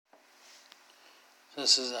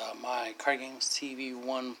This is my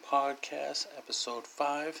CardGamesTV1 podcast, episode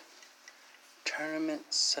 5, Tournament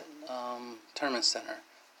Center,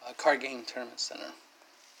 Card Game Tournament Center.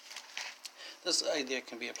 This idea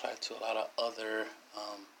can be applied to a lot of other,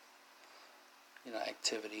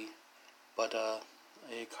 activity, but a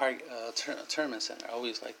tournament center. I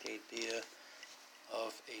always like the idea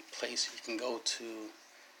of a place you can go to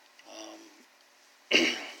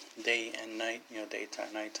day and night,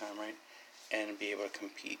 daytime, nighttime, right? And be able to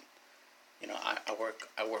compete. I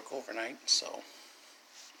work overnight, so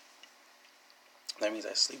that means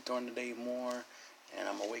I sleep during the day more, and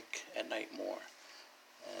I'm awake at night more.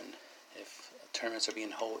 And if tournaments are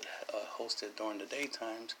being hosted during the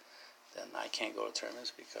daytimes, then I can't go to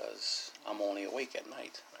tournaments because I'm only awake at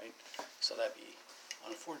night, right? So that'd be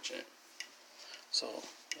unfortunate. So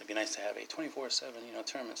it'd be nice to have a 24/7,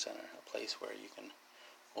 tournament center, a place where you can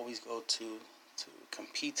always go to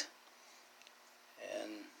compete,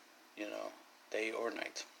 and day or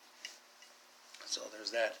night. So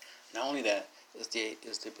there's that. Not only that is the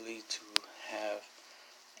ability to have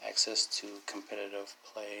access to competitive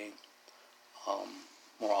play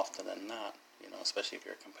more often than not. Especially if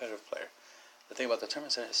you're a competitive player. The thing about the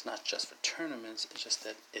tournament center, it's not just for tournaments. It's just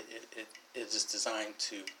that it is designed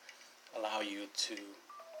to allow you to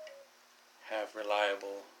have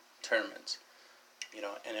reliable tournaments.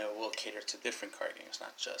 And it will cater to different card games,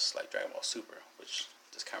 not just like Dragon Ball Super, which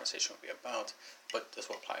this conversation will be about, but this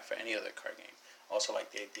will apply for any other card game. Also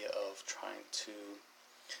like the idea of trying to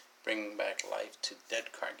bring back life to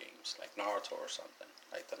dead card games, like Naruto or something,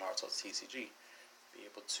 like the Naruto TCG. Be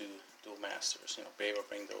able to do masters, be able to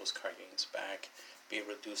bring those card games back, be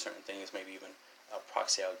able to do certain things, maybe even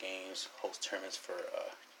proxy out games, host tournaments for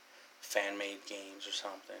fan-made games or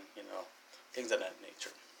something, things of that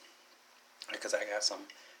nature. Because I got some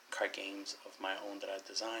card games of my own that I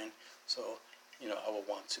designed, so I would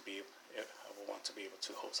want to be able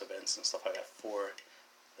to host events and stuff like that for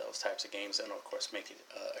those types of games, and of course make it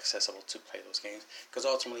accessible to play those games. Because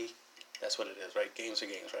ultimately, that's what it is, right? Games are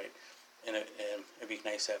games, right? And it'd be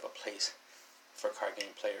nice to have a place for card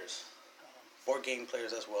game players, board game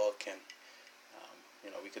players as well.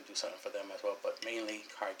 We could do something for them as well, but mainly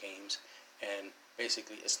card games. And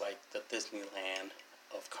basically, it's like the Disneyland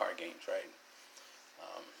of card games, right?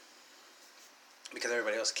 Because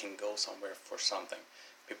everybody else can go somewhere for something.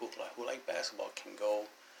 People who like basketball can go,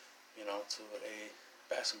 to a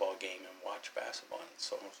basketball game and watch basketball and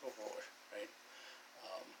so on and so forth, right?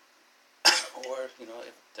 Or,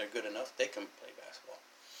 if they're good enough, they can play basketball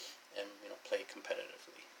and, play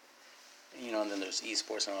competitively. And then there's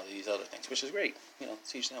esports and all these other things, which is great,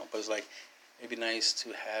 to each their own. But it's like, it'd be nice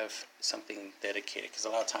to have something dedicated, because a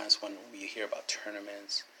lot of times when we hear about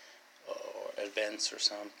tournaments or events or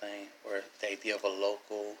something, or the idea of a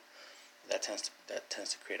local, that tends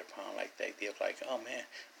to create a problem. Like the idea of like, oh man,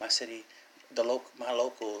 my city, my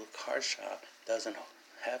local card shop doesn't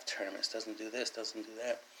have tournaments, doesn't do this, doesn't do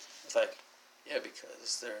that. It's like, yeah,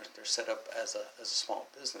 because they're set up as a small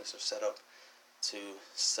business. They're set up to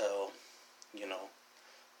sell,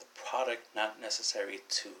 the product, not necessary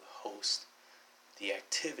to host the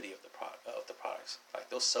activity of the products. Like,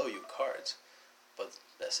 they'll sell you cards, but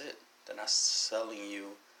that's it. They're not selling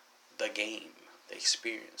you the game, the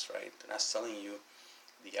experience, right? They're not selling you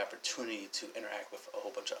the opportunity to interact with a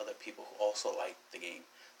whole bunch of other people who also like the game.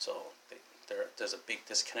 So there's a big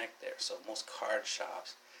disconnect there. So most card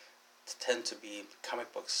shops tend to be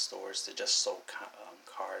comic book stores that just sold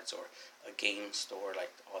cards, or a game store,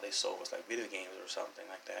 like all they sold was like video games or something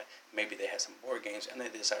like that. Maybe they had some board games, and they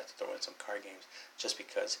decided to throw in some card games just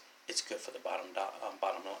because it's good for the bottom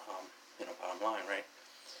line, right?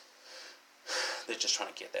 They're just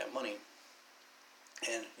trying to get that money,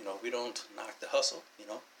 and we don't knock the hustle.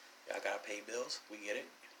 Y'all gotta pay bills. We get it.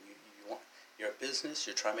 You're a business.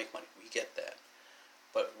 You're trying to make money. We get that.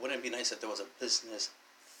 But wouldn't it be nice if there was a business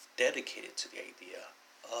dedicated to the idea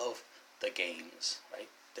of the games, right?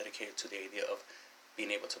 Dedicated to the idea of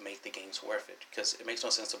being able to make the games worth it. Because it makes no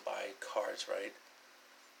sense to buy cards, right,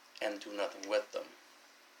 and do nothing with them.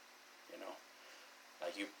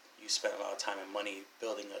 Like you spent a lot of time and money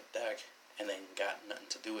building a deck, and then got nothing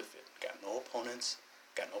to do with it. Got no opponents,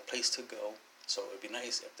 got no place to go. So it'd be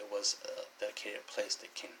nice if there was a dedicated place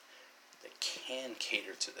that can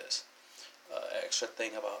cater to this. Extra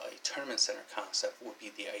thing about a tournament center concept would be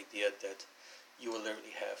the idea that you will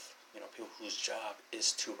literally have, people whose job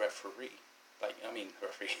is to referee.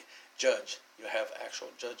 Judge. You have actual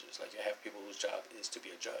judges. Like, you have people whose job is to be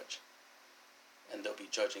a judge, and they'll be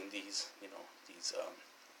judging these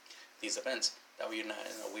events. That way you're not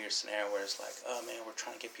in a weird scenario where it's like, oh man, we're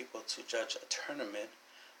trying to get people to judge a tournament,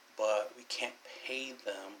 but we can't pay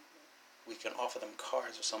them. We can offer them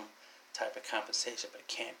cards or some type of compensation, but it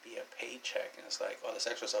can't be a paycheck. And it's like all this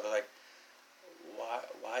extra stuff. It's like,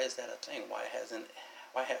 why is that a thing?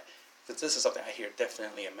 Because this is something I hear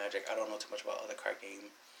definitely in Magic. I don't know too much about other card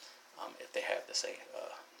game, if they have the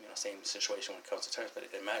same situation when it comes to turns. But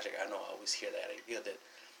in Magic, I always hear that idea that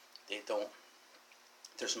they don't.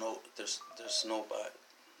 There's no, but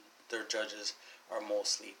their judges are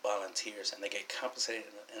mostly volunteers, and they get compensated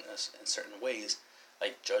in certain ways,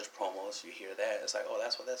 like judge promos. You hear that, it's like, oh,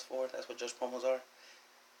 that's what that's for. That's what judge promos are.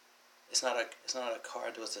 It's not a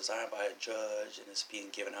card that was designed by a judge and it's being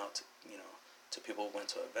given out to people who went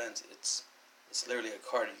to events. It's literally a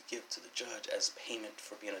card you give to the judge as payment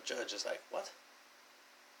for being a judge. It's like, what?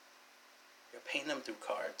 You're paying them through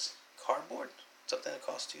cards, cardboard, something that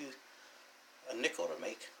costs you a nickel to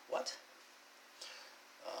make. What?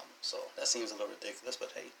 So that seems a little ridiculous,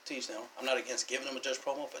 but hey, to each their own. I'm not against giving them a judge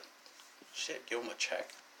promo, but shit, give them a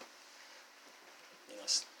check.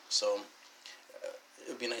 So it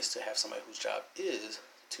would be nice to have somebody whose job is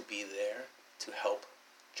to be there to help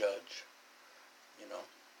judge,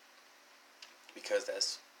 because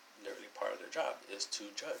that's literally part of their job is to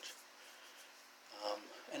judge.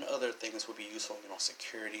 And other things would be useful,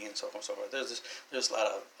 security and so on and so forth. There's a lot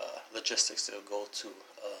of logistics that go to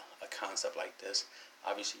a concept like this.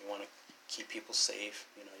 Obviously, you want to keep people safe.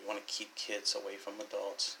 You want to keep kids away from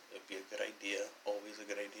adults. It would be a good idea, always a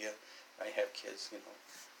good idea. Right? Have kids,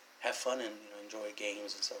 have fun and enjoy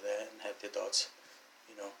games and stuff like that, and have the adults,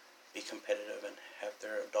 be competitive and have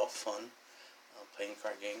their adult fun playing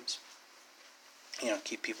card games.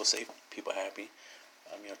 Keep people safe, people happy.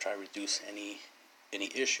 Try to reduce any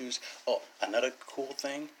issues. Oh, another cool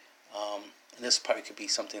thing, and this probably could be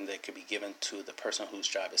something that could be given to the person whose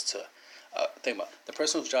job is to think about the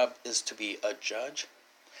person whose job is to be a judge.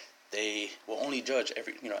 They will only judge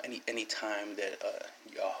any time that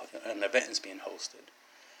an event is being hosted.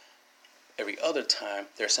 Every other time,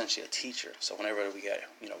 they're essentially a teacher. So whenever we get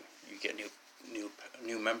you get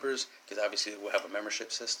new members, because obviously we'll have a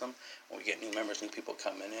membership system. When we get new members, new people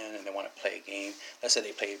coming in and they want to play a game. Let's say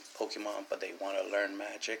they play Pokemon, but they want to learn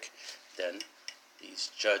Magic. Then these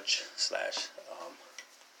judge slash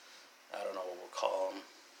I don't know what we'll call them,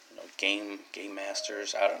 game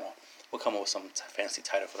masters. I don't know. We'll come up with some fancy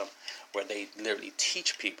title for them, where they literally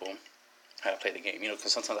teach people how to play the game.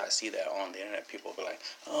 Because sometimes I see that on the internet. People will be like,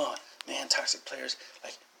 oh man, toxic players,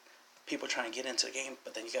 like people trying to get into the game,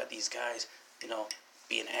 but then you got these guys,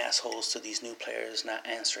 being assholes to these new players, not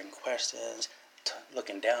answering questions,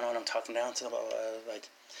 looking down on them, talking down to them, blah, blah, blah. Like,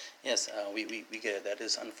 yes, we get it. That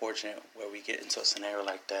is unfortunate where we get into a scenario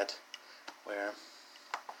like that, where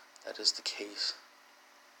that is the case.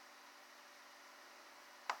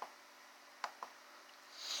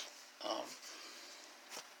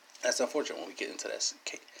 That's unfortunate when we get into that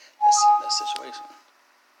situation.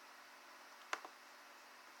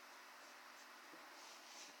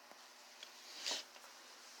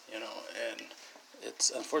 And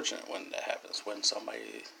it's unfortunate when that happens, when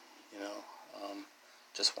somebody,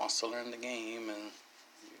 just wants to learn the game, and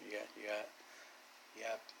you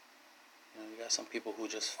got some people who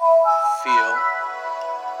just feel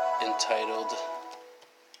entitled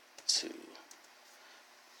to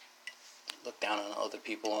look down on other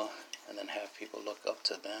people and then have people look up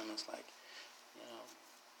to them. It's like,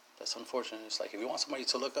 that's unfortunate. It's like, if you want somebody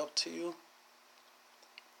to look up to you,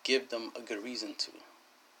 give them a good reason to.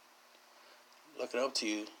 Looking up to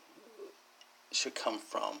you should come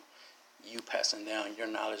from you passing down your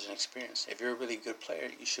knowledge and experience. If you're a really good player,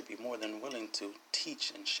 you should be more than willing to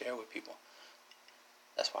teach and share with people.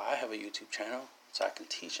 That's why I have a YouTube channel, so I can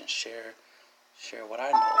teach and share what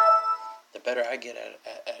I know. The better I get at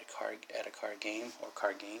a card game or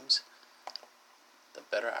card games, the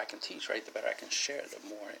better I can teach, right? The better I can share, the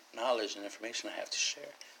more knowledge and information I have to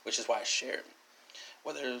share, which is why I share.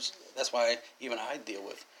 That's why even I deal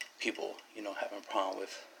with people, having a problem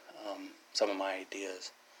with some of my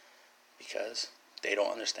ideas, because they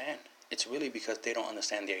don't understand. It's really because they don't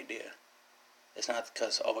understand the idea. It's not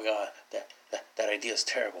because, oh my God, that idea is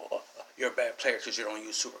terrible. Oh, you're a bad player because you don't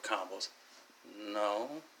use super combos.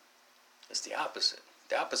 No, it's the opposite.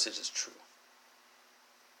 The opposite is true.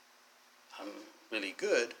 I'm really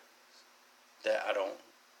good that I don't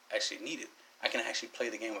actually need it. I can actually play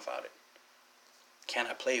the game without it. Can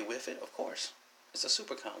I play with it? Of course. It's a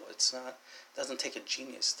super combo. It doesn't take a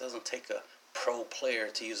genius. It doesn't take a pro player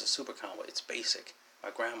to use a super combo. It's basic. My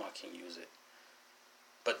grandma can use it.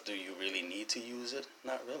 But do you really need to use it?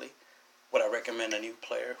 Not really. Would I recommend a new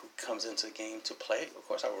player who comes into the game to play? Of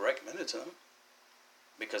course, I would recommend it to them,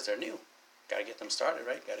 because they're new. Gotta get them started,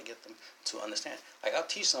 right? Gotta get them to understand. Like, I'll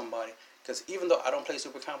teach somebody, because even though I don't play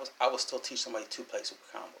super combos, I will still teach somebody to play super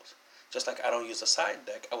combos. Just like I don't use a side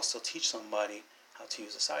deck, I will still teach somebody how to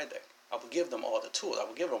use a side deck. I will give them all the tools. I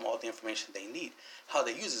will give them all the information they need. How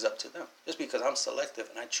they use is up to them. Just because I'm selective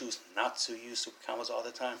and I choose not to use super combos all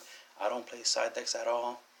the time, I don't play side decks at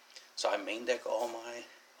all. So I main deck all my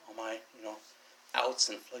outs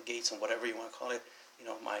and floodgates and whatever you want to call it.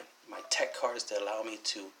 My tech cards that allow me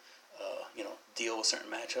to deal with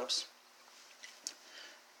certain matchups.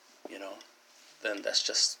 Then that's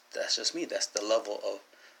just me. That's the level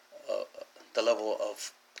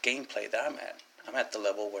of gameplay that I'm at. I'm at the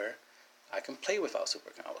level where I can play without super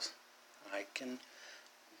combos. I can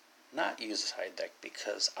not use a side deck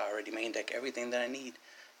because I already main deck everything that I need.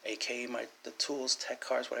 aka the tools, tech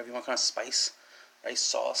cards, whatever you want to call it, spice, right,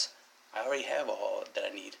 sauce. I already have all that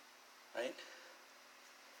I need, right?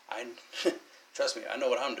 Trust me, I know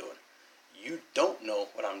what I'm doing. You don't know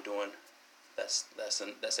what I'm doing. That's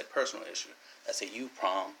a personal issue. That's a you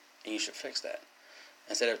problem, and you should fix that.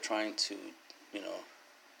 Instead of trying to,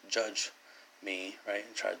 judge me, right,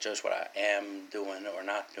 and try to judge what I am doing or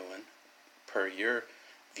not doing per your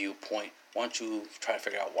viewpoint, why don't you try to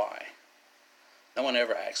figure out why? No one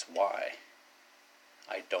ever asks why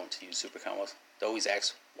I don't use super combos. They always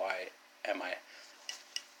ask why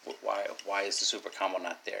is the super combo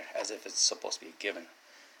not there? As if it's supposed to be a given.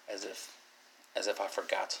 As if I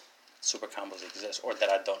forgot super combos exist, or that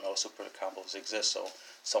I don't know super combos exist, so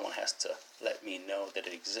someone has to let me know that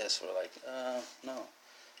it exists. Or like, no.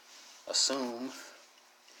 Assume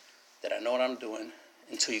that I know what I'm doing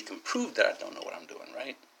until you can prove that I don't know what I'm doing,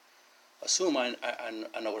 right? Assume I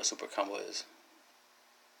know what a super combo is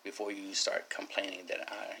before you start complaining that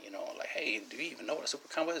like, hey, do you even know what a super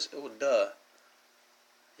combo is? Oh, duh.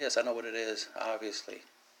 Yes, I know what it is. Obviously,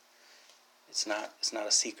 it's not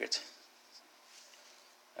a secret.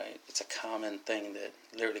 Right? It's a common thing that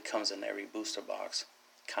literally comes in every booster box.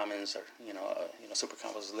 Commons are, super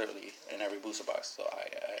combos is literally in every booster box. So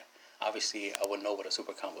I obviously I would know what a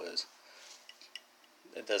super combo is.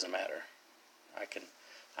 It doesn't matter. I can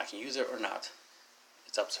use it or not.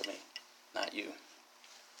 It's up to me, not you.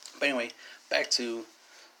 But anyway, back to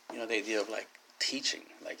the idea of like teaching.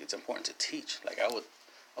 Like, it's important to teach. Like, I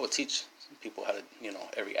would teach people how to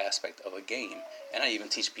every aspect of a game, and I even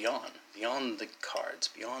teach beyond the cards,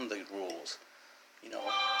 beyond the rules.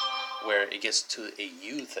 Where it gets to a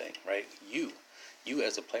you thing, right? You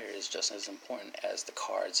as a player is just as important as the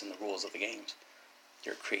cards and the rules of the games.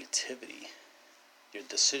 Your creativity, your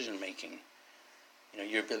decision making,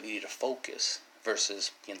 your ability to focus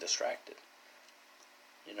versus being distracted.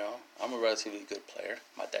 I'm a relatively good player.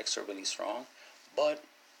 My decks are really strong, but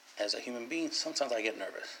as a human being, sometimes I get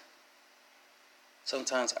nervous.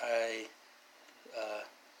 Sometimes I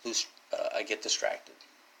I get distracted.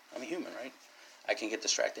 I'm a human, right? I can get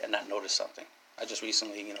distracted and not notice something. I just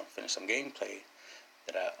recently, finished some gameplay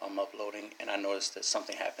that I'm uploading, and I noticed that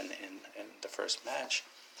something happened in the first match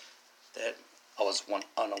that I was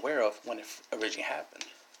unaware of when it originally happened.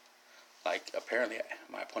 Like, apparently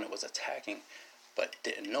my opponent was attacking, but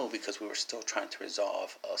didn't know because we were still trying to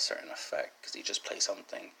resolve a certain effect, because he just played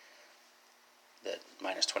something that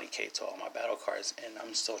minus 20k to all my battle cards, and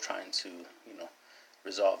I'm still trying to,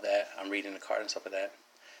 resolve that. I'm reading the card and stuff like that,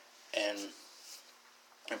 and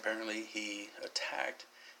apparently he attacked,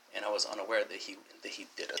 and I was unaware that he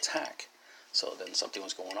did attack. So then something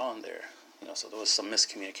was going on there, so there was some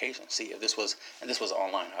miscommunication. See, if this was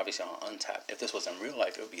online, obviously on Untapped. If this was in real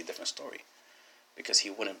life, it would be a different story, because he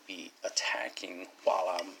wouldn't be attacking while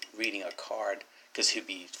I'm reading a card, because he'd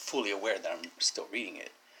be fully aware that I'm still reading it.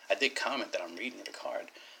 I did comment that I'm reading the card,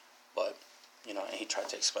 but and he tried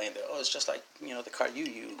to explain that, it's just like the card you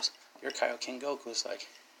use, your Kaioken Goku. It's like,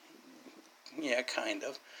 yeah, kind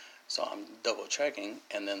of. So I'm double checking,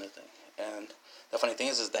 and then the funny thing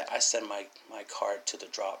is that I sent my card to the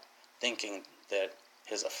drop, thinking that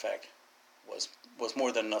his effect was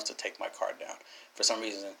more than enough to take my card down. For some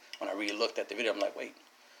reason, when I really looked at the video, I'm like, wait,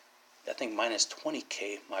 that thing minus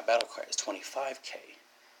 20k, my battle card is 25k.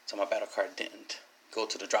 So my battle card didn't go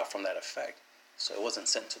to the drop from that effect. So it wasn't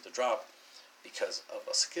sent to the drop because of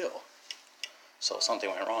a skill. So something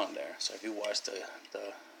went wrong there. So if you watch the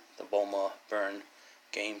Bulma Burn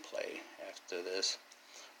gameplay after this,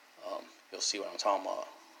 you'll see what I'm talking about,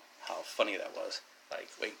 how funny that was. Like,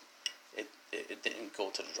 wait, it didn't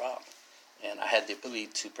go to the drop, and I had the ability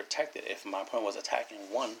to protect it. If my opponent was attacking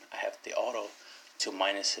one, I have the auto to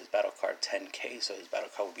minus his battle card 10k, so his battle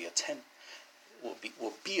card will be a 10,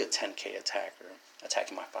 will be a 10k attacker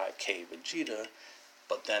attacking my 5k Vegeta.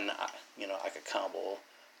 But then I could combo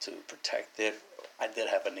to protect it. I did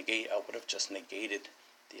have a negate. I would have just negated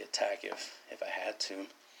the attack if I had to,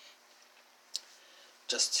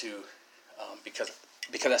 just to because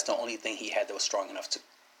that's the only thing he had that was strong enough to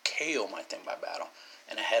KO my thing by battle.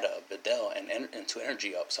 And I had a Videl and 2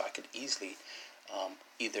 energy up, so I could easily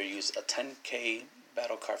either use a 10k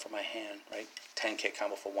battle card from my hand, right? 10k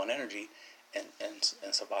combo for 1 energy, and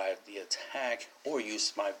survive the attack, or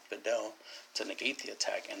use my Videl to negate the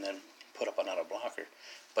attack and then put up another blocker.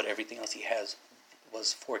 But everything else he has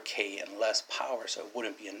was 4k and less power, so it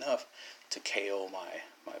wouldn't be enough to KO my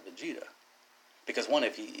Vegeta. Because one,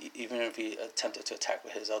 even if he attempted to attack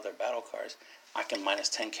with his other battle cards, I can minus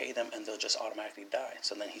 10k them and they'll just automatically die.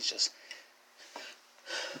 So then he's just...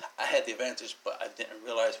 I had the advantage, but I didn't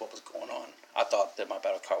realize what was going on. I thought that my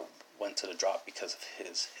battle card went to the drop because of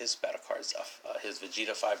his battle cards, his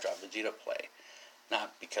Vegeta 5-drop Vegeta play,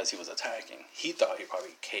 not because he was attacking. He thought he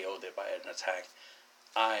probably KO'd it by an attack.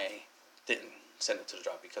 I didn't send it to the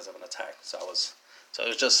drop because of an attack. So it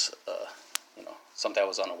was just something I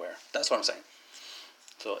was unaware. That's what I'm saying.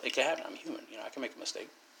 So it can happen. I'm human. I can make a mistake,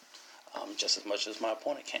 just as much as my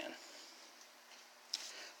opponent can.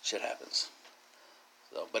 Shit happens.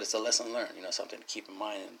 So, but it's a lesson learned. Something to keep in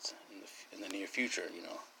mind in the near future.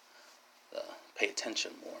 Pay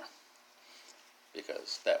attention more,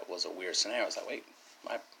 because that was a weird scenario. I was like, wait,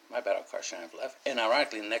 my battle card shouldn't have left. And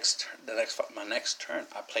ironically, my next turn,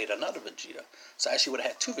 I played another Vegeta. So I actually would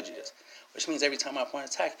have had 2 Vegetas, which means every time my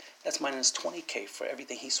opponent attack, that's minus 20k for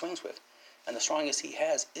everything he swings with. And the strongest he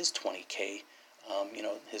has is 20k,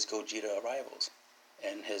 his Gogeta arrivals.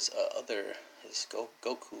 And his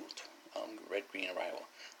Goku, red-green arrival.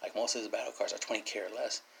 Like, most of his battle cards are 20k or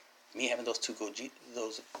less. Me having those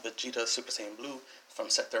Vegeta Super Saiyan Blue from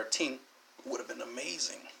set 13 would have been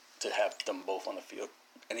amazing to have them both on the field.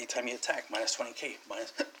 Anytime he attacked, minus 20k,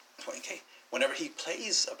 minus 20k. Whenever he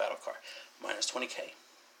plays a battle card, minus 20k.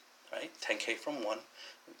 Right? 10k from one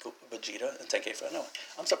Vegeta and 10k for another.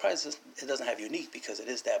 I'm surprised it doesn't have unique, because it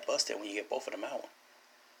is that busted when you get both of them out.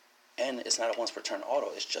 And it's not a once per turn auto.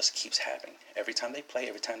 It just keeps happening. Every time they play,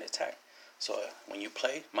 every time they attack. So when you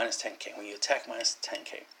play, minus 10k. When you attack, minus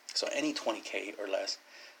 10k. So any 20k or less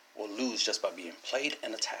will lose just by being played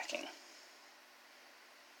and attacking.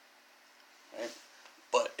 Right?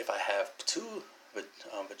 But if I have 2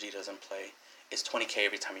 Vegetas in play, it's 20k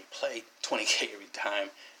every time you play, 20k every time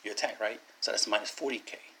you attack, right? So that's minus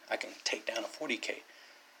 40k. I can take down a 40k.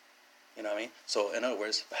 You know what I mean? So in other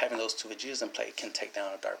words, having those 2 Vegetas in play can take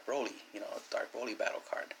down a Dark Broly, a Dark Broly battle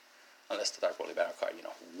card. Unless the Dark Broly battle card,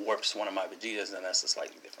 warps one of my Vegetas, then that's a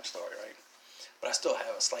slightly different story, right? But I still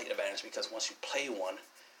have a slight advantage, because once you play one,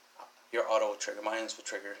 your auto will trigger, mine will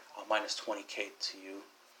trigger minus 20k to you.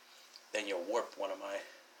 Then you'll warp one of my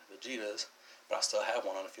Vegetas, but I still have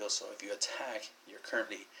one on the field. So if you attack, you're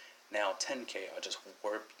currently now 10k. I just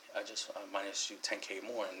minus you 10k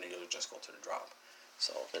more, and you'll just go to the drop.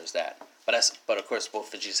 So there's that. But of course,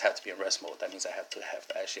 both Vegetas have to be in rest mode. That means I have to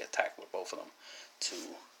actually attack with both of them to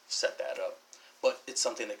set that up. But it's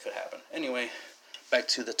something that could happen. Anyway, back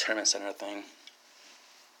to the tournament center thing.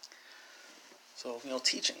 So,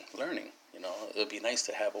 teaching, learning, it would be nice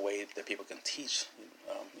to have a way that people can teach,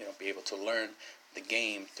 be able to learn the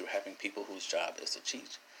game through having people whose job is to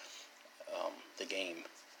teach the game.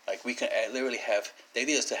 Like, we can literally have, the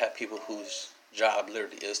idea is to have people whose job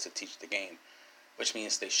literally is to teach the game, which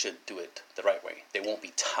means they should do it the right way. They won't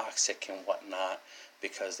be toxic and whatnot,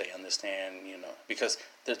 because they understand, because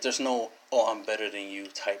there's no, I'm better than you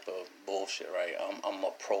type of bullshit, right? I'm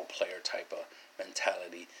a pro player type of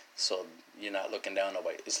mentality. So you're not looking down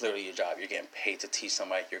nobody. It's literally your job. You're getting paid to teach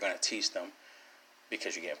somebody. You're going to teach them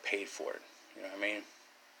because you're getting paid for it. You know what I mean?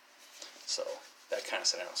 So that kind of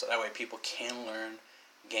scenario. So that way people can learn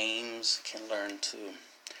games, can learn to,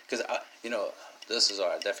 because this is what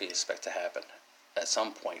I definitely expect to happen. At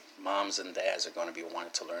some point, moms and dads are going to be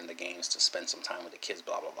wanting to learn the games, to spend some time with the kids,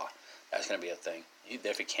 blah, blah, blah. That's going to be a thing. You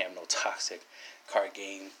definitely can't have no toxic card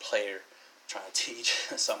game player trying to teach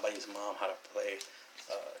somebody's mom how to play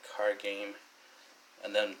a card game,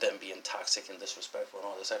 and then them being toxic and disrespectful and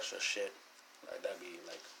all this extra shit. Like, that'd be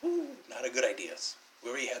like, not a good idea. We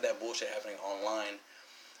already have that bullshit happening online.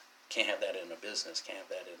 Can't have that in a business. Can't have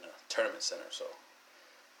that in a tournament center. So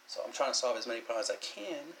I'm trying to solve as many problems as I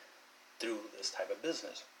can through this type of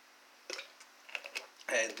business.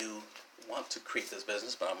 I do want to create this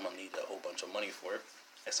business, but I'm going to need a whole bunch of money for it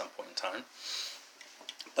at some point in time.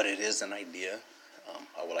 But it is an idea.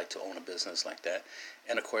 I would like to own a business like that.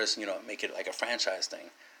 And of course, make it like a franchise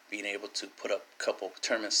thing. Being able to put up a couple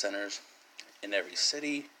tournament centers in every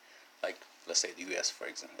city. Like, let's say the U.S., for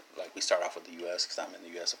example. Like, we start off with the U.S. because I'm in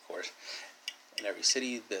the U.S., of course. in every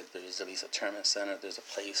city that there's at least a tournament center. There's a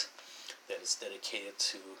place that is dedicated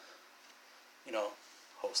to, you know,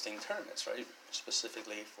 hosting tournaments, right?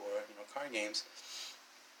 Specifically for, you know, card games.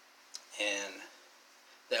 And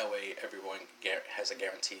that way everyone has a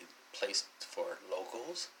guaranteed place for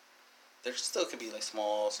locals. There still could be like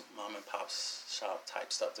small mom and pop shop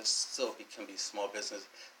type stuff. There still can be small business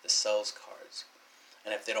that sells cards.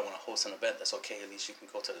 And if they don't want to host an event, that's okay. At least you can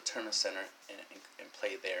go to the tournament center and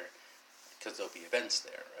play there, because there'll be events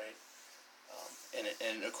there, right?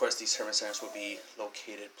 And of course, these tournament centers will be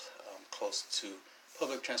located close to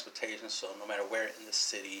public transportation. So no matter where in the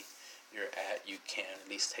city you're at, you can at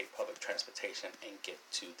least take public transportation and get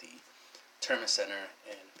to the tournament center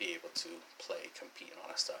and be able to play, compete, and all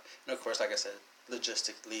that stuff. And of course, like I said,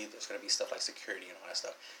 logistically, there's going to be stuff like security and all that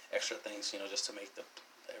stuff, extra things, you know, just to make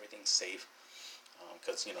everything safe.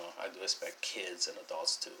 Because you know, I do expect kids and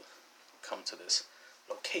adults to come to this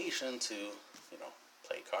location to, you know,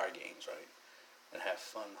 play card games, right, and have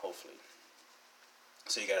fun, hopefully.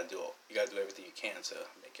 So you gotta do everything you can to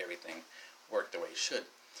make everything work the way it should.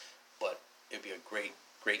 But it'd be a great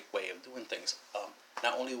way of doing things.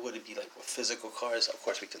 Not only would it be like with physical cards, of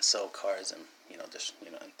course we can sell cards and, you know, just,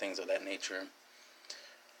 you know, and things of that nature.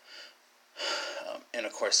 And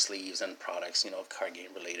of course sleeves and products, you know, card game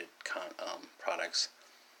related products.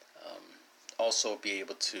 Also be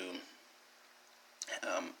able to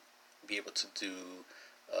do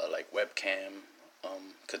like webcam,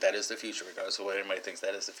 because that is the future, regardless of what anybody thinks.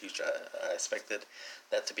 That is the future. I expected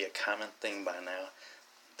that to be a common thing by now,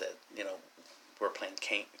 that, you know, we're playing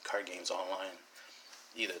card games online,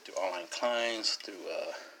 either through online clients, through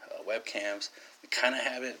webcams. We kind of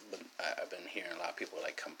have it, but I've been hearing a lot of people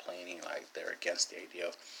like complaining, like they're against the idea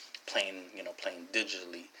of playing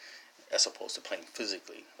digitally as opposed to playing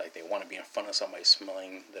physically. Like they want to be in front of somebody,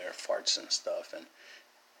 smelling their farts and stuff, and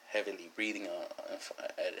heavily breathing in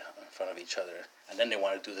front of each other. And then they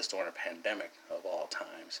want to do this during a pandemic of all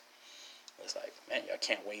times. It's like, man, I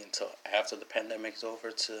can't wait until after the pandemic's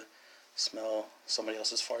over to smell somebody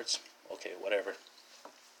else's farts. Okay, whatever.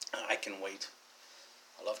 I can wait.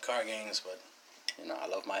 I love card games, but, you know, I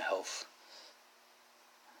love my health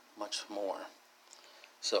much more.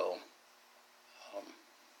 So,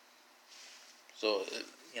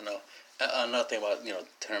 you know, another thing about, you know,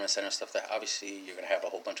 tournament center stuff, that obviously you're going to have a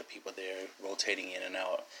whole bunch of people there rotating in and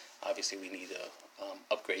out. Obviously we need to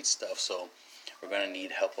upgrade stuff, so we're going to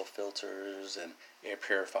need HEPA filters and air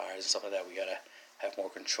purifiers and stuff like that. We got to have more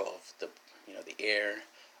control of the air,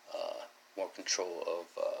 more control of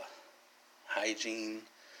hygiene,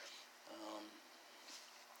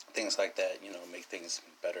 things like that, you know, make things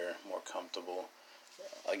better, more comfortable.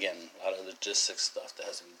 Again, a lot of logistics stuff that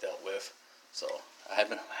has to be dealt with. So I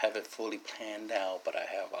have it fully planned out, but I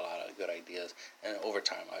have a lot of good ideas. And over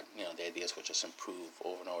time, the ideas will just improve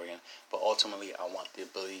over and over again. But ultimately, I want the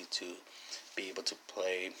ability to be able to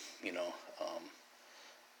play, you know,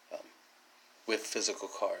 with physical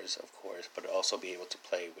cards, of course, but also be able to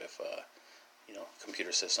play with, you know,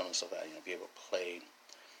 computer systems, so that, you know, be able to play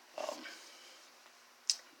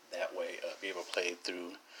that way, be able to play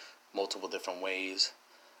through multiple different ways.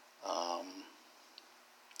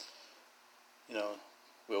 You know,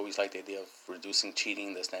 we always like the idea of reducing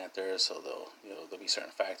cheating, this, that, there. So there'll be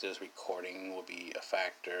certain factors. Recording will be a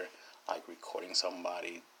factor, like recording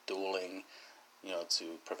somebody dueling, you know, to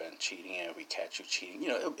prevent cheating, and if we catch you cheating, you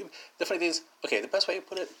know, the funny thing is, okay, the best way to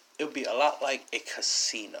put it, it would be a lot like a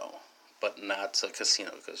casino, but not a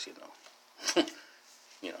casino, because, you know,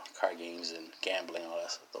 you know, card games and gambling, all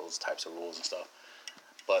that, those types of rules and stuff.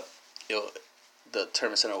 But the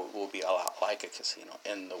tournament center will be a lot like a casino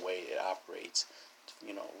in the way it operates,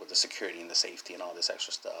 you know, with the security and the safety and all this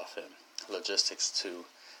extra stuff and logistics to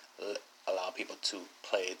allow people to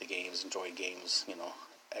play the games, enjoy games, you know,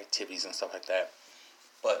 activities and stuff like that,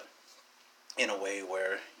 but in a way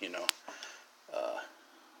where, you know,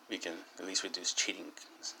 we can at least reduce cheating,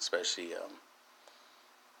 especially,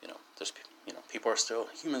 you know, people are still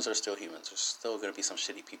humans. There's still going to be some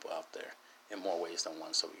shitty people out there in more ways than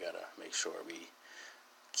one, so we gotta make sure we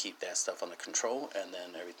keep that stuff under control, and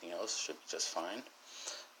then everything else should be just fine.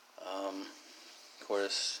 Of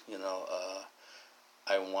course, you know,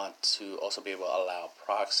 I want to also be able to allow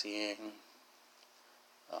proxying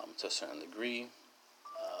to a certain degree.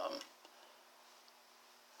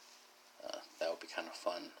 That would be kind of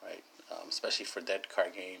fun, right? Especially for dead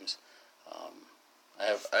card games. I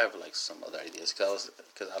have like some other ideas, because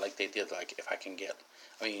I like the idea that, like, if I can get,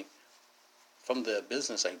 I mean, from the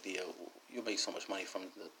business idea, you make so much money from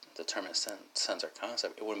the tournament center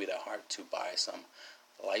concept. It wouldn't be that hard to buy some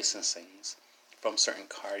licensings from certain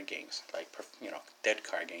card games, like, you know, dead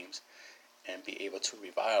card games, and be able to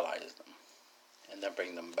revitalize them, and then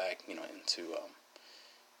bring them back, bring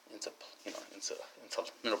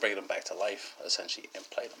them back to life essentially, and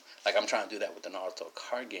play them. Like I'm trying to do that with the Naruto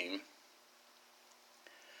card game,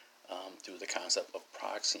 through the concept of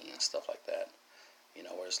proxy and stuff like that.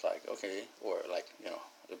 Where it's like, okay, or like,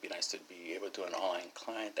 it'd be nice to be able to do an online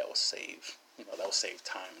client that will save,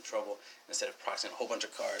 time and trouble. Instead of proxying a whole bunch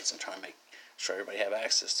of cards and trying to make sure everybody have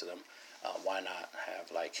access to them, why not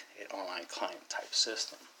have like an online client type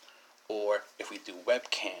system? Or if we do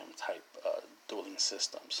webcam type dueling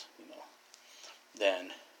systems,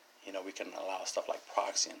 then we can allow stuff like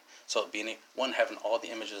proxying. So having all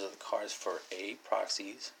the images of the cards for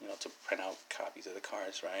proxies, to print out copies of the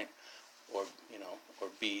cards, right? Or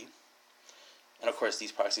B, and of course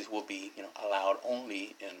these proxies will be allowed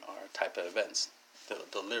only in our type of events.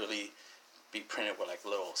 They'll literally be printed with like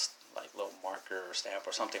little marker or stamp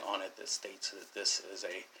or something on it that states that this is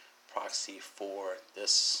a proxy for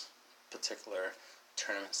this particular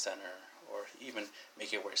tournament center, or even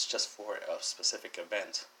make it where it's just for a specific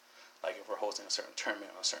event. Like if we're hosting a certain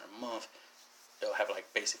tournament on a certain month, it'll have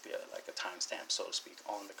like basically like a timestamp, so to speak,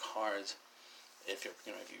 on the cards. If you're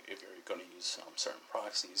going to use certain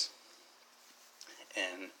proxies,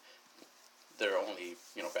 and they're only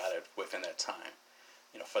valid within that time,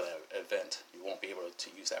 for that event, you won't be able to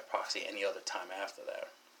use that proxy any other time after that.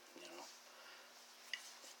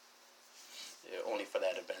 Only for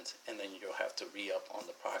that event, and then you'll have to re-up on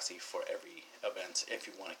the proxy for every event if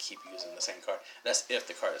you want to keep using the same card. That's if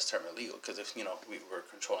the card is term legal, because if we were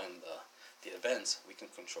controlling the events, we can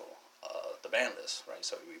control the ban list, right?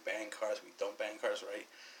 So we ban cards, we don't ban cards, right?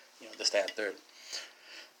 This, that, and third.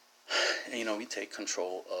 And we take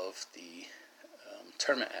control of the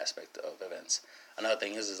tournament aspect of events. Another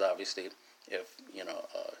thing is obviously if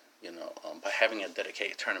by having a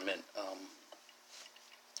dedicated tournament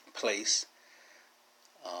place.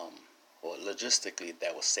 Well, logistically,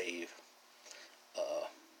 that will save,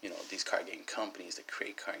 these card game companies that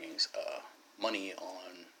create card games, money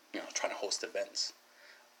on, trying to host events.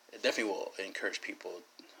 It definitely will encourage people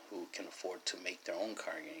who can afford to make their own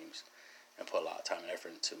card games and put a lot of time and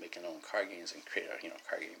effort into making their own card games and create a,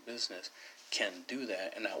 card game business, can do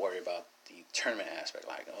that and not worry about the tournament aspect.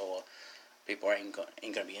 Like, people ain't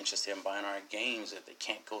gonna be interested in buying our games if they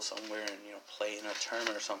can't go somewhere and play in a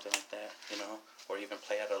tournament or something like that, or even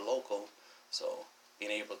play at a local. So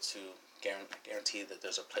being able to guarantee that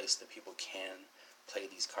there's a place that people can play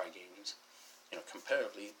these card games,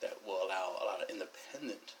 competitively, that will allow a lot of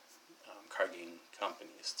independent card game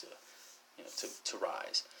companies to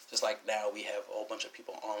rise. Just like now we have a whole bunch of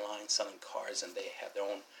people online selling cards, and they have their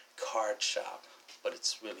own card shop, but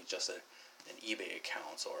it's really just an eBay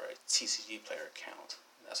account or a TCG player account.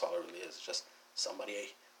 And that's all it really is. It's just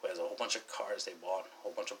somebody who has a whole bunch of cards they bought, a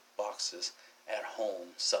whole bunch of boxes at home,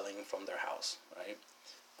 selling from their house, right?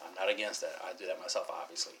 I'm not against that. I do that myself,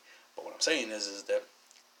 obviously. But what I'm saying is that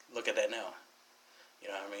look at that now. You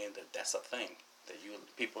know what I mean? That's a thing. That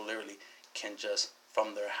people literally can just,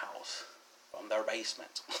 from their house, from their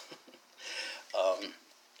basement,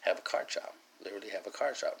 have a card shop. Literally have a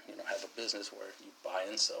card shop. Have a business where you buy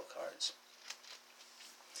and sell cards.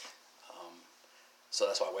 So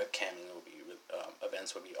that's why webcamming will be,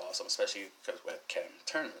 events would be awesome, especially because webcam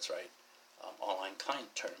tournaments, right? Online client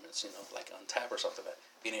tournaments, like on tap or something like that.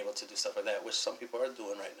 Being able to do stuff like that, which some people are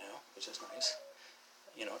doing right now, which is nice,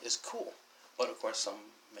 is cool. But of course,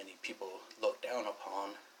 many people look down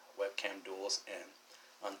upon webcam duels and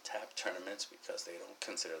untapped tournaments because they don't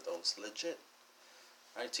consider those legit.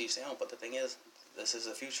 Right? So you say, but the thing is, this is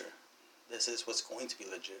the future. This is what's going to be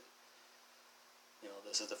legit.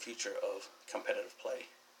 This is the future of competitive play.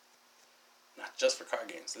 Not just for card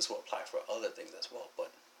games. This will apply for other things as well.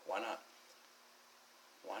 But why not?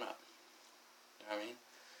 Why not? You know what I mean?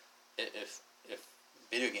 If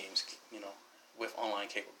video games, with online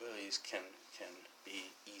capabilities can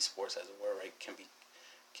be esports, as it were, right? Can be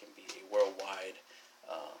a worldwide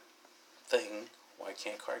thing. Why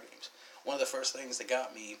can't card games? One of the first things that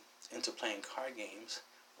got me into playing card games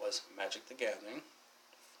was Magic the Gathering.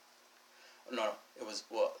 No, it was,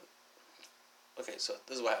 okay, so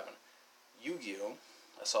this is what happened. Yu-Gi-Oh!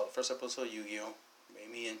 I saw the first episode of Yu-Gi-Oh!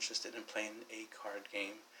 Made me interested in playing a card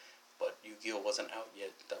game, but Yu-Gi-Oh! Wasn't out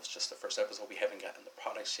yet. That was just the first episode. We haven't gotten the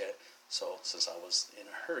products yet. So since I was in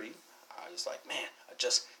a hurry, I was like, man,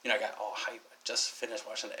 I got all hype. I just finished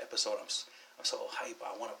watching the episode. I'm so hype.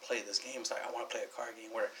 I want to play this game. It's like I want to play a card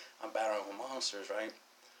game where I'm battling with monsters, right?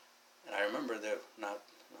 And I remember that not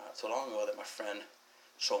so long ago that my friend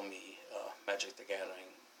showed me Magic the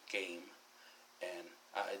Gathering game, and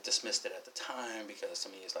I dismissed it at the time because to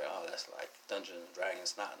me it's like, oh, that's like Dungeons and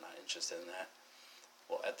Dragons. Not interested in that.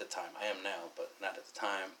 Well, at the time, I am now, but not at the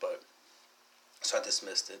time. But so I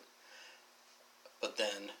dismissed it. But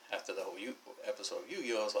then after the whole episode of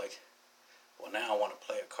Yu-Gi-Oh, I was like, well, now I want to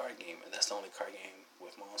play a card game, and that's the only card game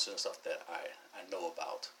with monsters and stuff that I know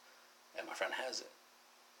about, and my friend has it.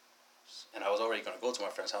 And I was already going to go to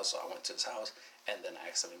my friend's house, so I went to his house, and then I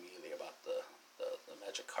asked him immediately about the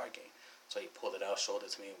Magic card game. So he pulled it out, showed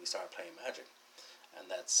it to me, and we started playing Magic. And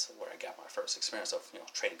that's where I got my first experience of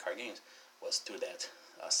trading card games, was through that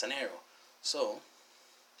scenario. So,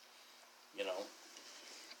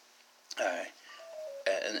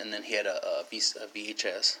 and then he had a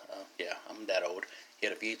VHS. Yeah, I'm that old. He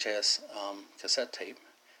had a VHS cassette tape.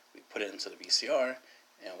 We put it into the VCR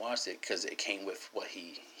and watched it because it came with what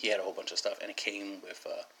he had a whole bunch of stuff, and it came with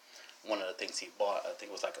one of the things he bought. I think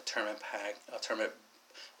it was like a tournament pack,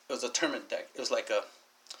 It was a tournament deck. It was like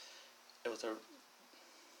it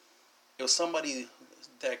was somebody's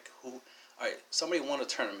deck who, somebody won a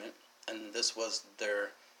tournament, and this was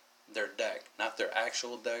their deck, not their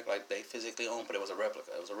actual deck like they physically own, but it was a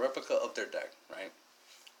replica. It was a replica of their deck, right?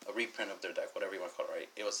 A reprint of their deck, whatever you want to call it, right?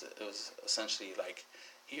 It was essentially like,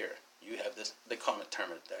 here, you have this, they call it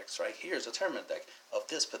tournament decks, right? Here's a tournament deck of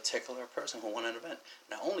this particular person who won an event.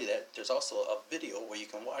 Not only that, there's also a video where you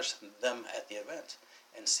can watch them at the event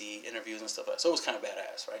and see interviews and stuff like that. So it was kind of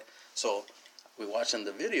badass, right? So we're watching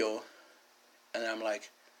the video, and I'm like,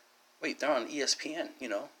 wait, they're on ESPN,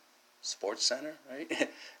 Sports Center, right?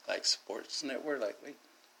 Like Sports Network, like, wait.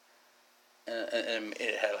 And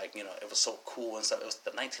it had like, it was so cool and stuff. It was the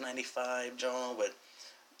 1995 John with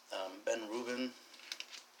Ben Rubin.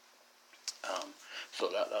 So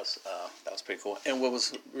that was pretty cool. And what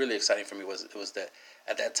was really exciting for me was that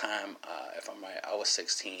at that time, if I'm right, I was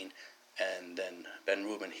 16, and then Ben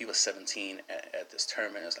Rubin, he was 17 at this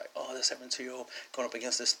tournament. It's like, oh, this 17-year-old going up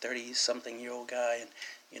against this 30-something-year-old guy, and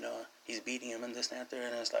he's beating him and this and that there,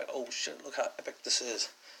 and it's like, oh shit, look how epic this is.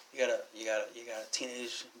 You got a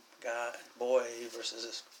teenage boy versus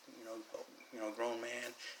this grown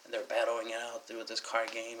man, and they're battling it out through this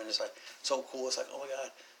card game, and it's like so cool. It's like, oh my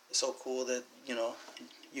god, it's so cool that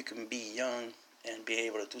you can be young and be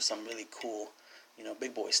able to do some really cool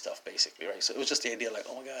big boy stuff, basically, right? So it was just the idea, like,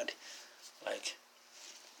 oh my god, like,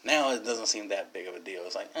 now it doesn't seem that big of a deal.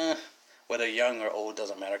 It's like, whether young or old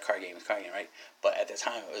doesn't matter. Card game is card game, right? But at the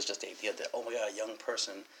time, it was just the idea that, oh my god, a young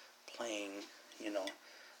person playing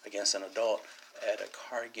against an adult at a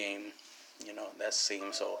card game, that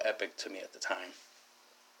seemed so epic to me at the time.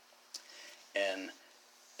 And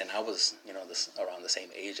I was, around the same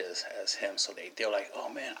age as him, so they're like, oh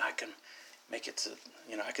man, I can make it to,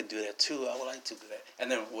 I could do that too. I would like to do that.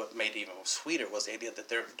 And then what made it even sweeter was the idea that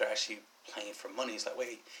they're actually playing for money. It's like,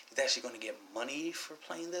 wait, he's actually going to get money for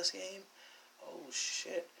playing this game? Oh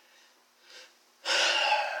shit.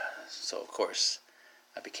 So of course,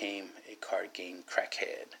 I became a card game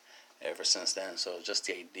crackhead ever since then. So just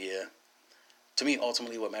the idea, to me,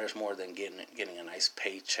 ultimately, what matters more than getting a nice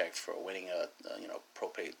paycheck for winning a pro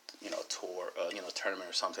pay tour, tournament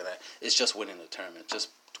or something like that, is just winning the tournament. Just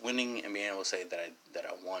winning and being able to say that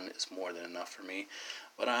I won is more than enough for me.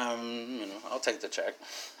 But I'll take the check,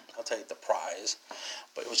 I'll take the prize.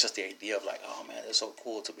 But it was just the idea of like, oh man, it's so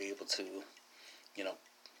cool to be able to,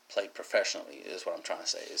 play professionally. Is what I'm trying to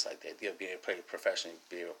say. It's like the idea of being able to play professionally,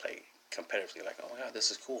 be able to play competitively. Like, oh my god,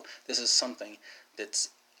 this is cool. This is something that's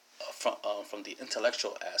from the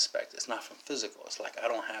intellectual aspect. It's not from physical. It's like I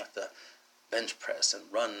don't have to bench press and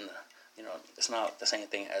run. It's not the same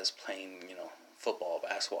thing as playing, football,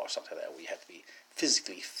 basketball, or something like that, where you have to be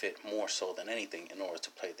physically fit more so than anything in order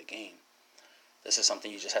to play the game. This is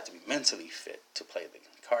something you just have to be mentally fit to play the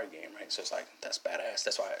card game, right? So it's like, that's badass.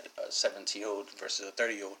 That's why a 17-year-old versus a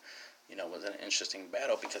 30-year-old, was an interesting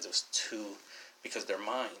battle, because it was because their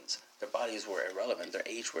minds, their bodies were irrelevant, their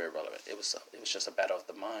age were irrelevant. It was just a battle of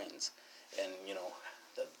the minds, and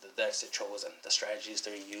the decks they chose and the strategies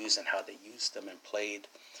they used and how they used them and played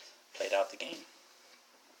out the game,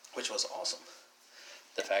 which was awesome.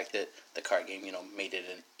 The fact that the card game, made it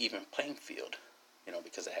an even playing field,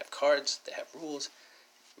 because they have cards, they have rules,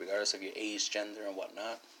 regardless of your age, gender, and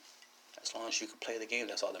whatnot. As long as you can play the game,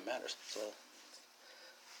 that's all that matters. So,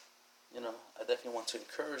 I definitely want to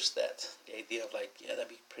encourage that. The idea of like, yeah, that'd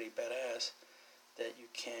be pretty badass that you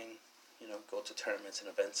can, go to tournaments and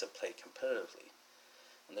events and play competitively.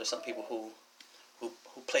 And there's some people who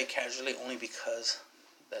play casually only because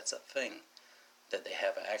that's a thing that they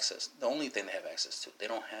have access. The only thing they have access to. They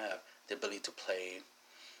don't have the ability to play,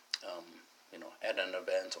 at an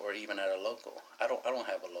event or even at a local. I don't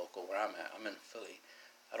have a local where I'm at. I'm in Philly.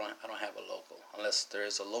 I don't have a local, unless there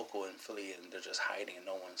is a local in Philly and they're just hiding and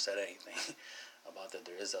no one said anything about that.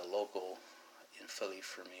 There is a local in Philly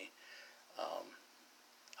for me.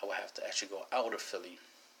 I would have to actually go out of Philly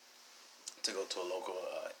to go to a local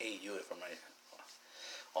AU, if I'm right,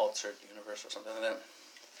 Altered Universe or something like that.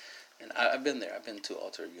 And I've been there. I've been to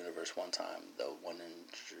Altered Universe one time. The one in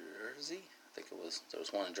Jersey, I think it was. There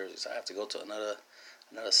was one in Jersey, so I have to go to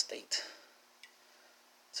another state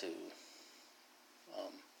to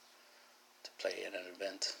play at an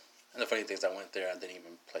event. And the funny thing is, I went there. I didn't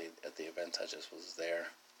even play at the event. I just was there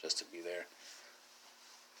just to be there.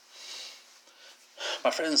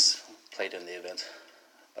 My friends played in the event,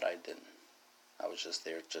 but I didn't. I was just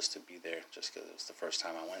there just to be there, just because it was the first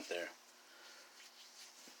time I went there.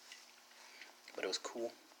 But it was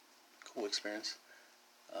cool experience.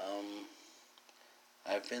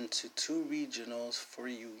 I've been to 2 regionals for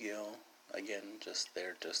Yu-Gi-Oh! Again, just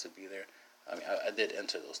there just to be there. I mean, I did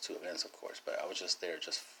enter those 2 events, of course, but I was just there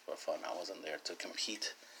just for fun. I wasn't there to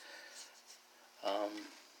compete.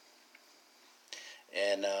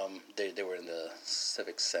 They were in the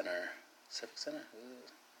Civic Center. Civic Center?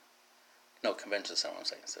 No, Convention Center. I'm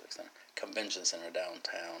saying Civic Center. Convention Center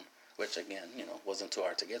downtown, which again, wasn't too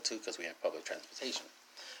hard to get to because we had public transportation.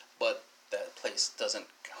 But that place doesn't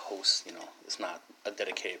host, it's not a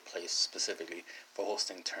dedicated place specifically for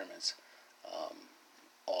hosting tournaments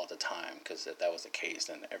all the time, because if that was the case,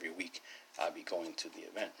 then every week I'd be going to the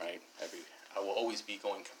event, right? I will always be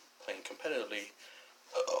playing competitively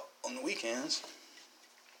on the weekends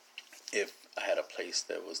if I had a place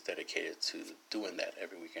that was dedicated to doing that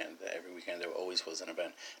every weekend. Every weekend there always was an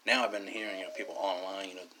event. Now I've been hearing, people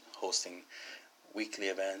online, hosting weekly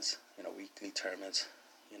events, weekly tournaments,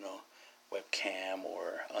 webcam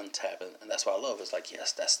or untap, and that's what I love. It's like,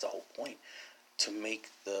 yes, that's the whole point, to make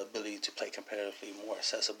the ability to play competitively more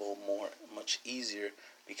accessible, much easier,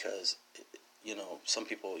 because some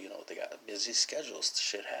people, they got busy schedules.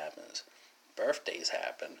 Shit happens, birthdays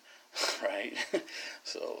happen, right?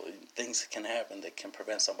 So things can happen that can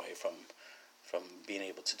prevent somebody from being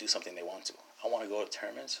able to do something they want to. I want to go to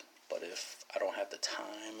tournaments, but if I don't have the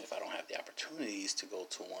time, if I don't have the opportunities to go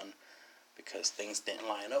to one because things didn't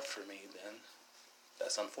line up for me, then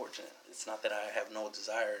that's unfortunate. It's not that I have no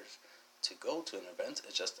desires to go to an event.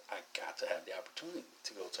 It's just I got to have the opportunity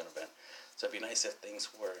to go to an event. So it'd be nice if things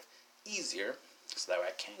were easier so that way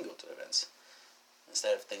I can go to events.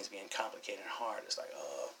 Instead of things being complicated and hard, it's like,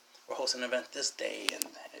 we're hosting an event this day and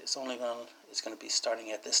it's gonna be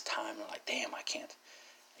starting at this time. I'm like, damn, I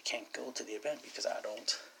can't go to the event because I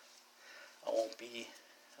won't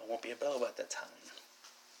be available at that time.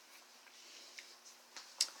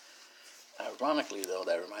 Ironically, though,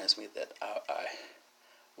 that reminds me that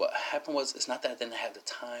what happened was, it's not that I didn't have the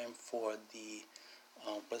time for the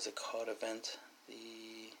what is it called, event,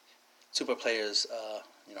 the Super Players,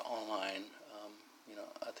 online,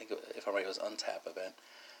 I think if I'm right, it was Untap event.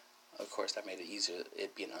 Of course, that made it easier,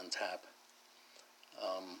 it being Untap.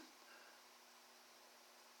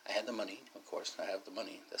 I had the money, of course. I have the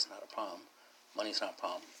money. That's not a problem. Money's not a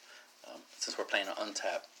problem. Since we're playing on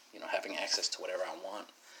Untap, having access to whatever I want.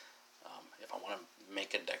 If I want to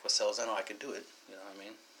make a deck with Cells I can do it. You know what I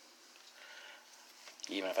mean?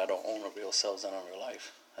 Even if I don't own a real Cells in real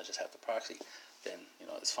life, I just have the proxy. Then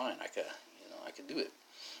it's fine. I could do it.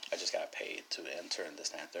 I just got paid to enter in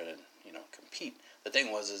this and that and compete. The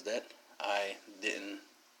thing was that I didn't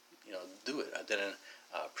do it. I didn't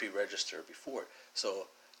pre-register before, so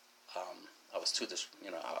I was too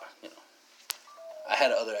I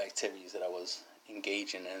had other activities that I was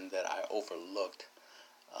engaging in that I overlooked.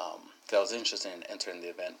 Because I was interested in entering the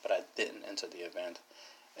event, but I didn't enter the event.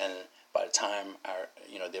 And by the time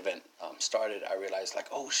the event started, I realized, like,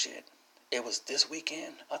 oh shit, it was this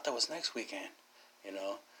weekend. I thought it was next weekend.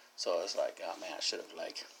 So it's like, oh man, I should have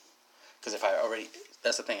because if I already,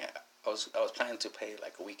 that's the thing. I was planning to pay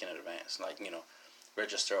like a week in advance, like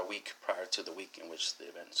register a week prior to the week in which the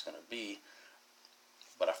event is gonna be.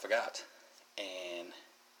 But I forgot, and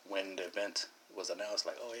when the event was announced,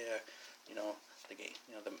 like, oh yeah,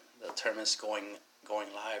 the tournament's going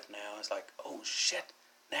live now. It's like, oh shit,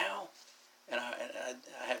 now, and I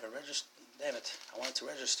haven't registered. Damn it! I wanted to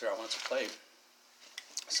register. I wanted to play.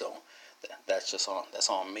 So that's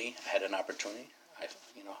on me. I had an opportunity.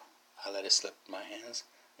 I let it slip my hands.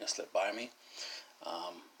 Slip by me.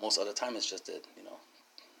 Most of the time, it's just that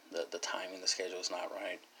the timing, the schedule is not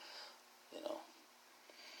right.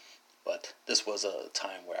 But this was a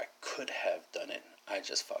time where I could have done it. I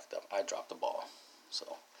just fucked up. I dropped the ball.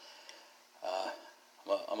 So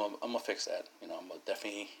I'm gonna fix that. I'm gonna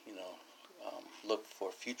definitely look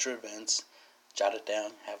for future events jot it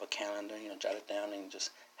down, have a calendar, jot it down, and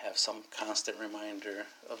just have some constant reminder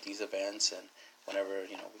of these events. And whenever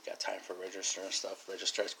we got time for register and stuff,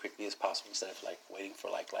 register as quickly as possible instead of like waiting for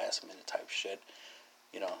like last minute type shit.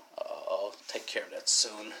 I'll take care of that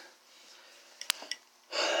soon.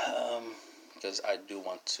 Because I do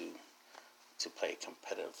want to play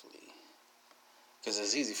competitively. Because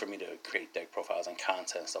it's easy for me to create deck profiles and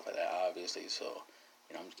content and stuff like that, obviously. So,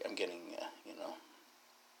 I'm getting,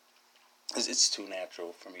 it's too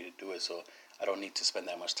natural for me to do it. So I don't need to spend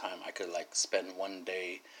that much time. I could like spend one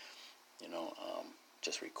day,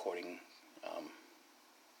 just recording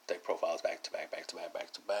deck profiles back to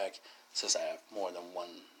back. Since I have more than one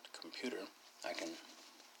computer, I can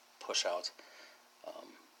push out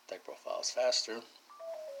deck profiles faster.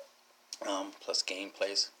 Plus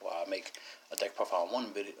gameplays. While I make a deck profile on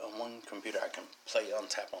one computer, I can play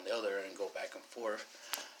untap on the other and go back and forth,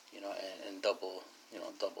 and double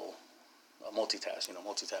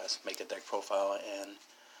multitask, make a deck profile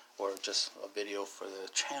or just a video for the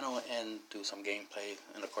channel and do some gameplay,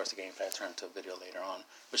 and of course the gameplay I turn to a video later on,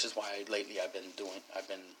 which is why lately I've been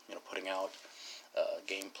putting out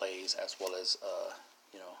gameplays as well as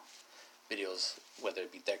videos, whether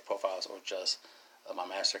it be deck profiles or just my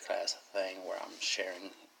masterclass thing where I'm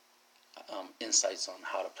sharing insights on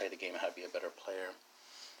how to play the game and how to be a better player.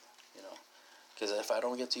 Because if I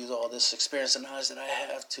don't get to use all this experience and knowledge that I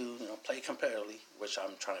have to play competitively, which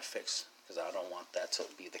I'm trying to fix, because I don't want that to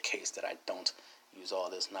be the case, that I don't use all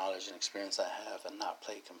this knowledge and experience I have and not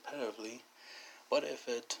play competitively. But if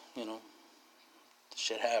it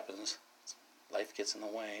shit happens, life gets in the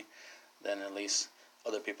way, then at least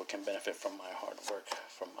other people can benefit from my hard work,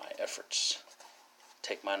 from my efforts.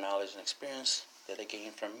 Take my knowledge and experience that they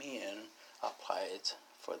gain from me and apply it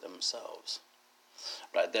for themselves.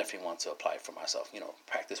 But I definitely want to apply it for myself.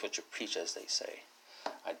 Practice what you preach, as they say.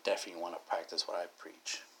 I definitely want to practice what I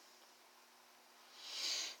preach.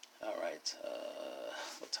 Alright,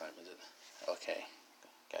 what time is it? Okay,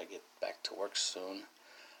 gotta get back to work soon.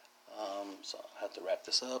 So I have to wrap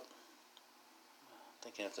this up.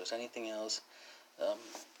 Thinking if there's anything else.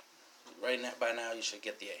 Right now, by now, you should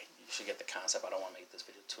get the concept. I don't want to make this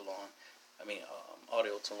video too long.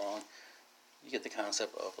 Audio too long. You get the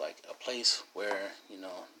concept of like a place where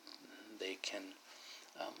they can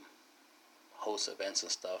host events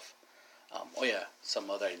and stuff.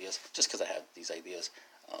 Some other ideas. Just because I have these ideas,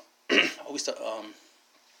 I always thought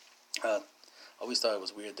it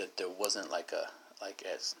was weird that there wasn't like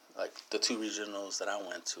the two regionals that I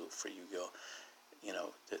went to for Yu-Gi-Oh.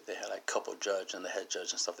 They had like couple judge and the head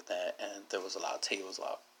judge and stuff like that, and there was a lot of tables, a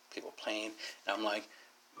lot of people playing, and I'm like,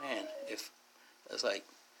 man, if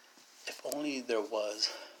only there was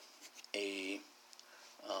a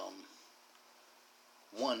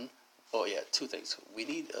two things. We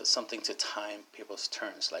need something to time people's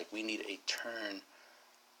turns. Like we need a turn,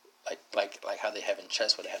 like how they have in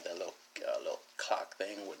chess, where they have that little clock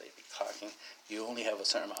thing where they be clocking. You only have a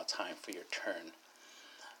certain amount of time for your turn.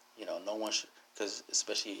 No one should. Because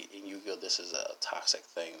especially in Yu-Gi-Oh, this is a toxic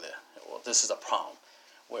thing. This is a problem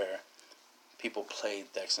where people play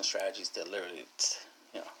decks and strategies that literally,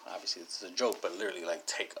 obviously it's a joke, but literally like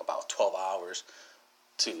take about 12 hours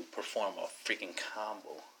to perform a freaking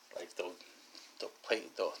combo. Like they'll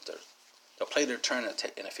play their turn and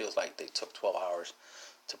it feels like they took 12 hours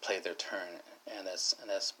to play their turn, and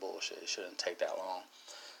that's bullshit. It shouldn't take that long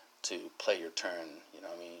to play your turn.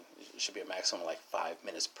 It should be a maximum of like 5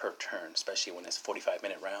 minutes per turn, especially when it's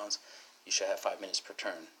 45-minute rounds. You should have 5 minutes per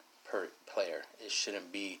turn per player. It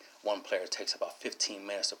shouldn't be one player takes about 15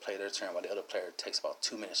 minutes to play their turn while the other player takes about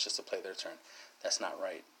 2 minutes just to play their turn. That's not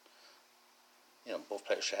right. Both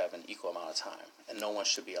players should have an equal amount of time, and no one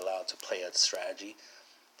should be allowed to play a strategy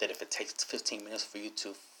that if it takes 15 minutes for you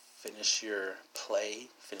to finish your play,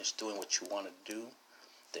 finish doing what you want to do,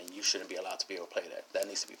 then you shouldn't be allowed to be able to play that. That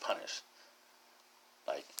needs to be punished.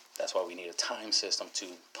 Like, that's why we need a time system to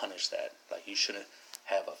punish that. Like, you shouldn't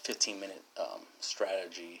have a 15-minute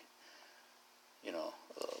strategy,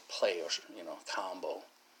 play or, combo.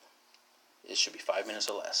 It should be 5 minutes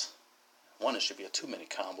or less. It should be a 2-minute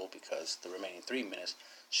combo because the remaining 3 minutes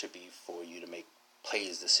should be for you to make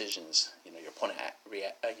plays, decisions. Your opponent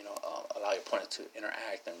allow your opponent to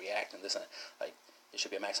interact and react and this and that. Like, it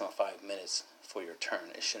should be a maximum of 5 minutes for your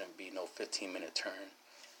turn. It shouldn't be no 15-minute turn.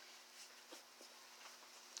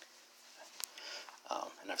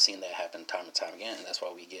 And I've seen that happen time and time again, and that's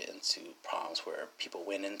why we get into problems where people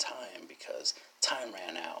win in time because time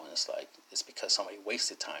ran out, and it's because somebody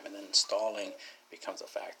wasted time, and then stalling becomes a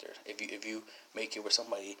factor. If you make it where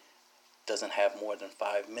somebody doesn't have more than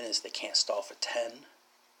 5 minutes, they can't stall for 10,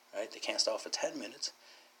 right? They can't stall for 10 minutes.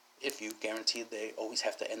 if you guarantee they always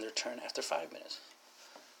have to end their turn after 5 minutes,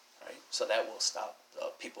 right? So that will stop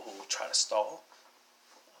people who try to stall,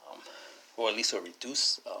 or at least it will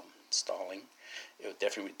reduce stalling. It will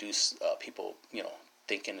definitely reduce people,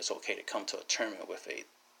 thinking it's okay to come to a tournament with a,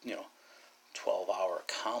 12-hour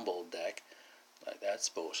combo deck. Like, that's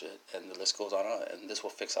bullshit, and the list goes on, and this will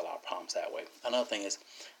fix a lot of problems that way. Another thing is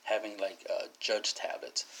having like judge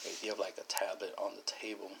tablets. If you have like a tablet on the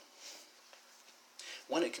table,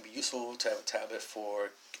 one, it could be useful to have a tablet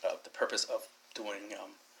for the purpose of doing,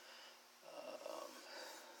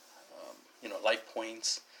 life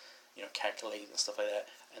points, calculate and stuff like that.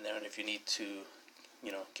 And then if you need to,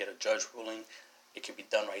 get a judge ruling, it can be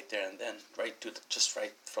done right there and then, just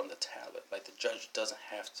right from the tablet. Like, the judge doesn't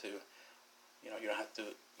have to, you don't have to,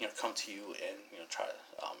 come to you and, try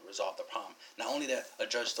to resolve the problem. Not only that, a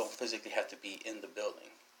judge don't physically have to be in the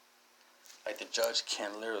building. Like, the judge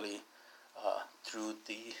can literally, through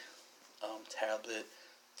the tablet,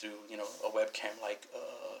 through, a webcam, like,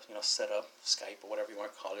 set up Skype or whatever you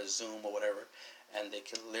want to call it, Zoom or whatever, and they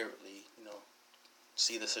can literally,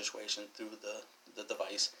 see the situation through the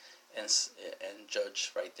device and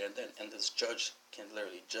judge right there and then. And this judge can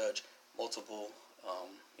literally judge multiple,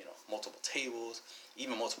 multiple tables,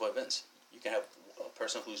 even multiple events. You can have a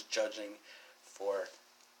person who's judging for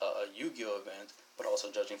a Yu-Gi-Oh event, but also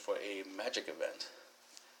judging for a Magic event,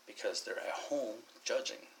 because they're at home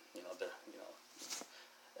judging.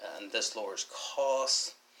 And this lowers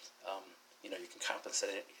costs. You can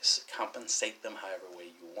compensate them however way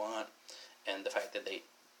you want, and the fact that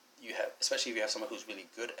you have, especially if you have someone who's really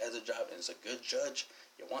good at a job and is a good judge,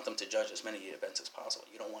 you want them to judge as many events as possible.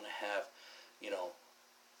 You don't want to have,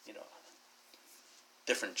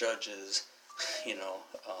 different judges,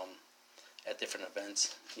 at different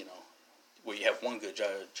events, where you have one good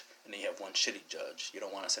judge and then you have one shitty judge. You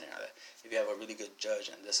don't want to sit like that. If you have a really good judge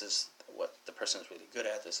and this is what the person is really good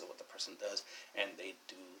at, this is what the person does, and they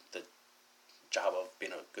do the job of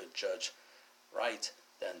being a good judge right,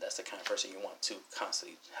 then that's the kind of person you want to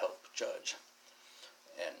constantly help judge.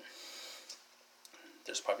 And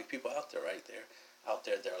there's probably people out there,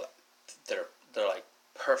 they're like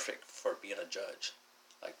perfect for being a judge.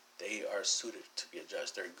 Like, they are suited to be a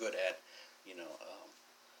judge. They're good at,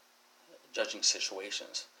 judging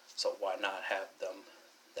situations. So why not have them,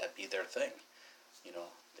 that be their thing?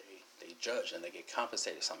 They judge and they get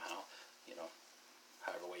compensated somehow,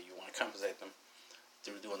 however way you want to compensate them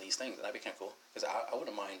through doing these things. And that'd be kind of cool, because I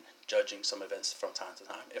wouldn't mind judging some events from time to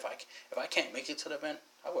time. If I can't make it to the event,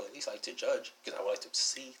 I would at least like to judge, because I would like to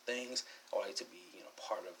see things. I would like to be,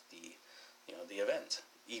 part of the, the event,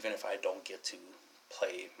 even if I don't get to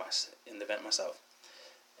play in the event myself.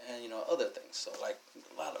 And other things. So, like,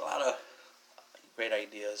 a lot of great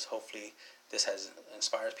ideas. Hopefully this has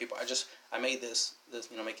inspired people. I made this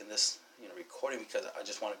making this recording because I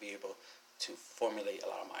just want to be able to formulate a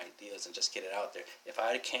lot of my ideas and just get it out there. If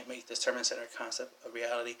I can't make this tournament center concept a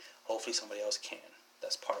reality, hopefully somebody else can.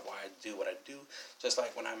 That's part of why I do what I do. Just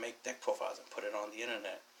like when I make deck profiles and put it on the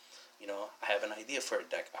internet. I have an idea for a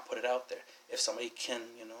deck. I put it out there. If somebody can,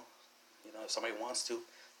 if somebody wants to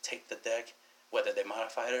take the deck, whether they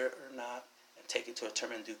modify it or not, and take it to a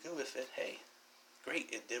tournament and do good with it, hey, great.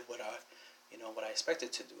 It did what I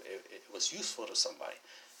expected to do. It was useful to somebody.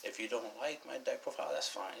 If you don't like my deck profile, that's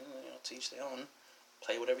fine. To each their own.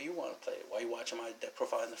 Play whatever you want to play. Why are you watching my deck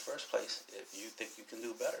profile in the first place? If you think you can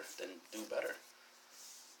do better, then do better.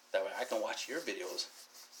 That way I can watch your videos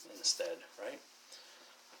instead, right?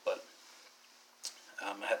 But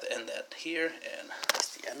I'm going to have to end that here, and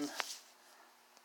that's the end.